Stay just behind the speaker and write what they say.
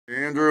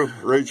Andrew,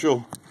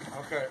 Rachel.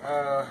 Okay.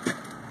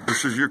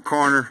 This is your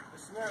corner.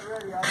 It's not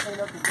ready. I'll clean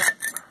up the back.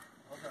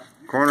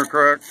 Okay. Corner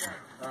crack.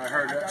 I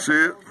heard that. See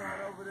it?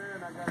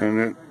 And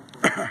then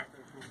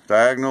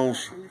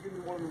diagonals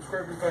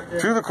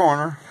to the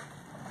corner.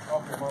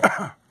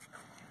 Okay,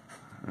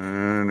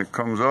 And it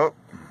comes up.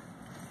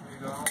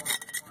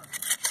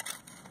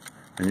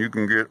 And you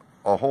can get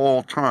a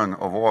whole ton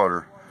of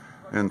water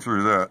in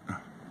through that.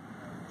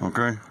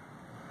 Okay?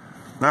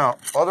 Now,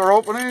 other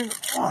openings.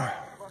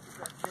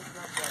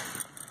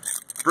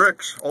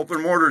 Bricks,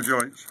 open mortar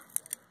joints.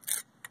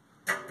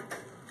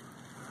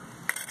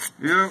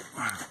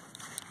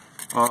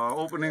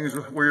 Openings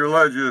where your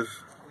ledge is.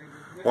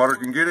 Water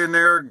can get in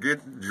there,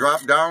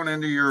 drop down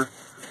into your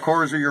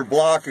cores of your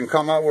block and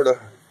come out with a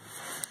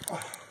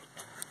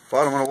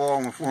bottom of the wall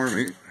and the floor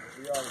meet.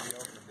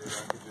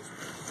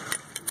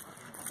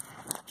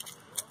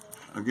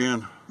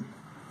 Again,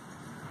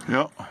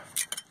 yep.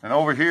 And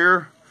over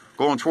here,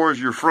 going towards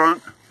your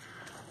front,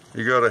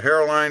 you got a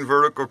hairline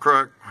vertical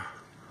crack.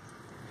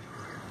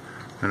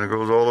 And it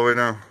goes all the way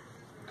down.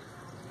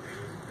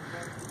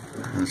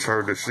 And it's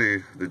hard to see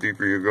the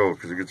deeper you go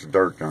because it gets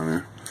dark down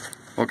there.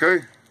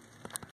 Okay?